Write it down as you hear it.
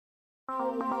Hi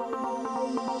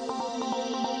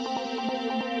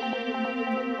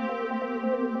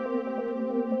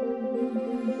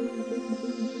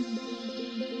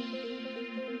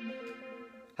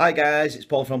guys, it's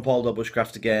Paul from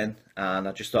Bushcraft again, and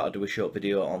I just thought I'd do a short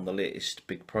video on the latest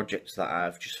big project that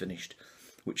I've just finished,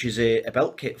 which is a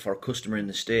belt kit for a customer in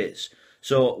the States.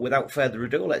 So without further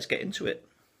ado, let's get into it.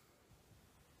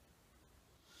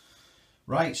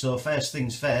 Right, so first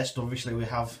things first, obviously we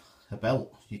have a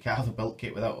belt. You can't have a belt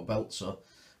kit without a belt, so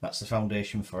that's the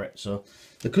foundation for it. So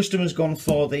the customer's gone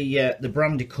for the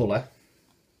Brandy colour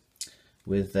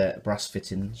with brass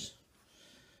fittings,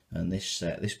 and this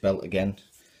belt again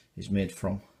is made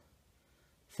from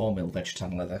 4mm veg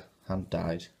tan leather, hand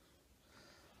dyed.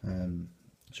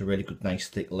 It's a really good, nice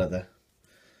thick leather,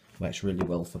 works really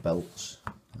well for belts,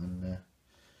 and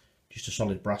just a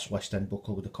solid brass west end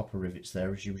buckle with the copper rivets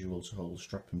there as usual to hold the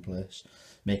strap in place,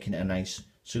 making it a nice,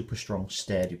 super strong,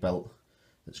 sturdy belt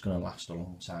that's going to last a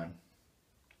long time.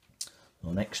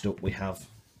 So next up we have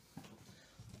a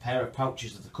pair of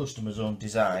pouches of the customer's own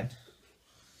design,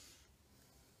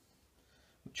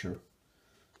 which are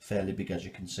fairly big, as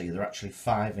you can see. They're actually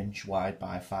 5" wide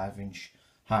by 5"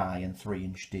 high and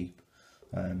 3" deep.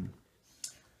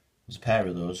 There's a pair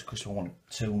of those. The customer wanted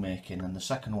 2 making, and the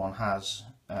second one has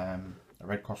a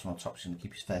red cross on the top, so going to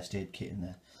keep his first aid kit in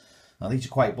there. Now these are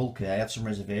quite bulky. I had some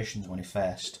reservations when he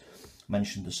first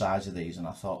mentioned the size of these, and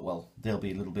I thought, well, they'll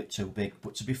be a little bit too big.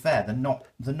 But to be fair,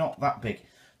 they're not that big.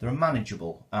 They're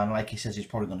manageable, and like he says, he's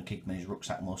probably going to keep them in his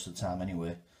rucksack most of the time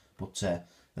anyway. But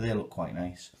they look quite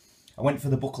nice. I went for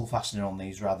the buckle fastening on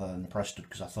these rather than the press stud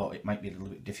because I thought it might be a little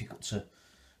bit difficult to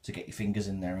get your fingers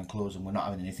in there and close them. We're not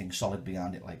having anything solid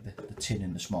behind it like the tin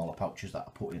in the smaller pouches that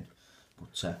I put in.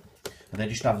 But they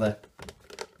just have a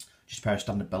pair of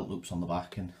standard belt loops on the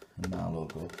back and my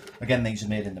logo. Again, these are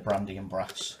made in the Brandy and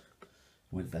brass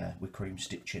with cream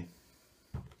stitching.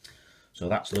 So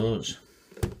that's those.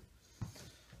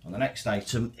 And the next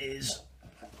item is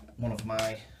one of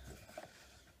my,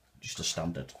 just a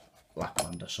standard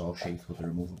Laplander saw sheath with a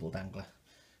removable dangler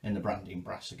in the Brandy and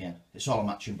brass again. It's all a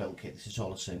matching belt kit. This is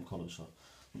all the same colour, so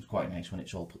it's quite nice when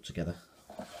it's all put together.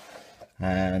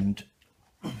 And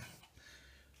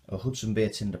a Hudson Bay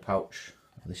tinder pouch.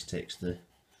 This takes the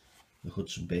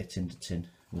Hudson Bay tinder tin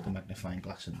with the magnifying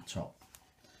glass in the top.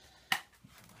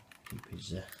 Keep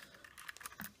his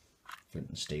flint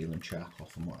and steel and charcoal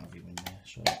and what have you in there.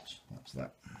 So that's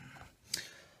that.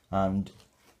 And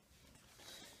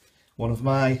one of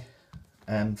my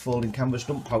folding canvas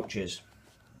dump pouches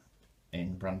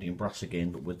in Brandy and brass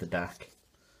again, but with the dark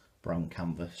brown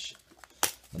canvas,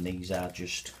 and these are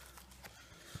just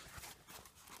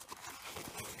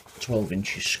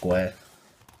 12" square,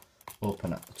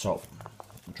 open at the top,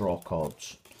 draw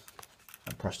cords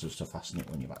and press studs to fasten it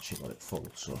when you've actually got it full.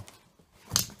 So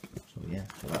yeah,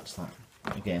 so that's that.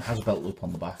 Again, has a belt loop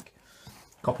on the back,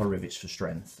 copper rivets for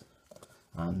strength,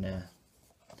 and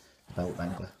belt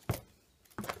dangler.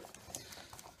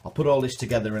 I'll put all this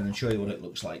together and then show you what it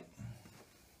looks like.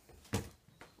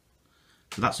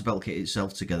 So that's the belt kit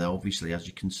itself together. Obviously, as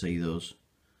you can see, those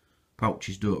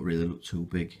pouches don't really look too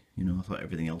big. You know, I thought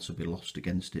everything else would be lost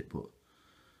against it, but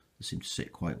they seem to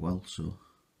sit quite well. So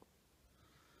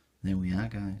there we are,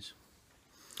 guys.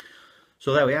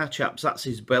 So there we are, chaps. That's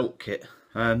his belt kit.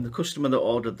 The customer that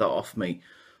ordered that off me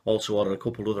also ordered a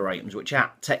couple other items, which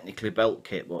aren't technically belt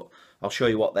kit, but I'll show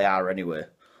you what they are anyway.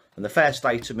 And the first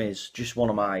item is just one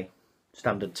of my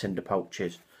standard tinder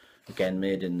pouches, again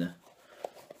made in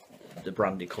the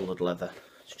brandy coloured leather.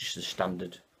 It's just a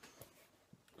standard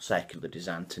circular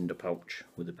design tinder pouch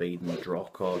with a bead and a draw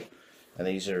cord. And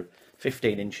these are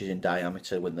 15" in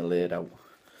diameter when they're laid out,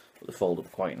 but they fold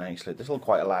up quite nicely. There's still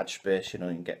quite a large space, you know,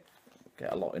 you can get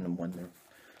a lot in them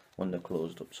when they're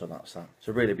closed up. So that's that. It's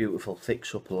a really beautiful thick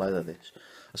supple leather, this.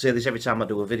 I say this every time I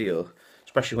do a video,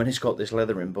 especially when it's got this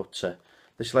leather in, but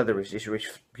this leather is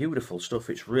beautiful stuff.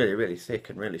 It's really thick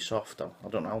and really soft. I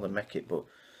don't know how they make it, but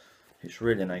it's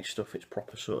really nice stuff. It's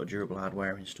proper sort of durable hard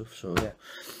wearing stuff. So yeah.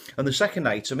 And the second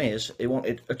item is he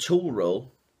wanted a tool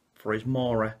roll for his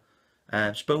Mora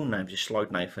spoon knives, his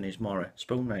slide knife and his Mora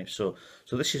spoon knife. So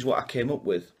this is what I came up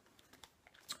with.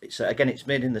 It's again, it's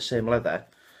made in the same leather,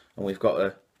 and we've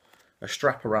got a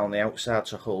strap around the outside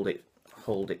to hold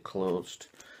it closed.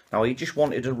 Now he just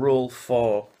wanted a roll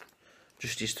for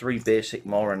just his 3 basic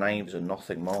Mora knives and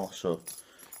nothing more. So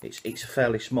it's a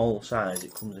fairly small size.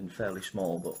 It comes in fairly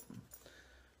small, but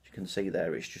as you can see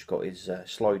there, it's just got his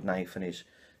slide knife and his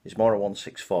Mora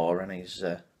 164 and his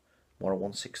Mora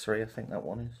 163, I think that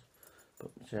one is.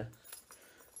 But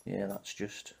yeah, that's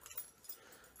just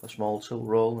a small tool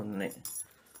roll, and it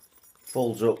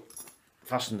folds up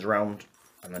fastens round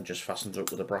and then just fastens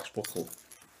up with a brass buckle.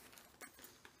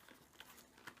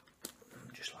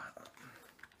 Just like that.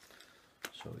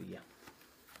 So yeah.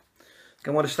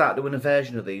 I'm going to start doing a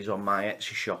version of these on my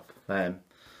Etsy shop.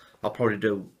 I'll probably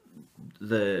do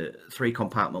the 3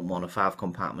 compartment one, a 5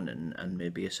 compartment, and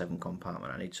maybe a 7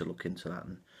 compartment. I need to look into that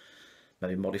and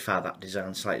maybe modify that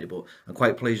design slightly, but I'm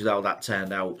quite pleased with how that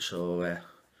turned out, so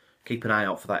keep an eye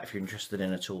out for that if you're interested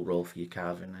in a tool roll for your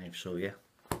carving knife. So yeah.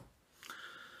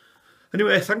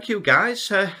 Anyway, thank you guys,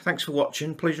 thanks for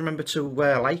watching. Please remember to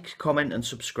like, comment and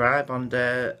subscribe, and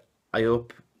I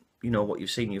hope what you've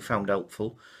seen you found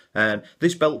helpful.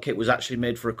 This belt kit was actually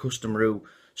made for a customer who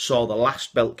saw the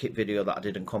last belt kit video that I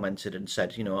did and commented and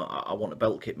said, I want a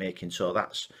belt kit making, so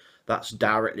that's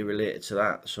directly related to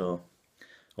that. So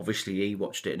obviously he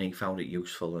watched it and he found it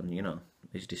useful, and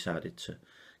he's decided to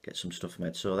get some stuff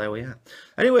made. So there we are.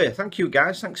 Anyway, thank you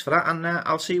guys, thanks for that, and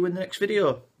I'll see you in the next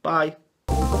video. Bye.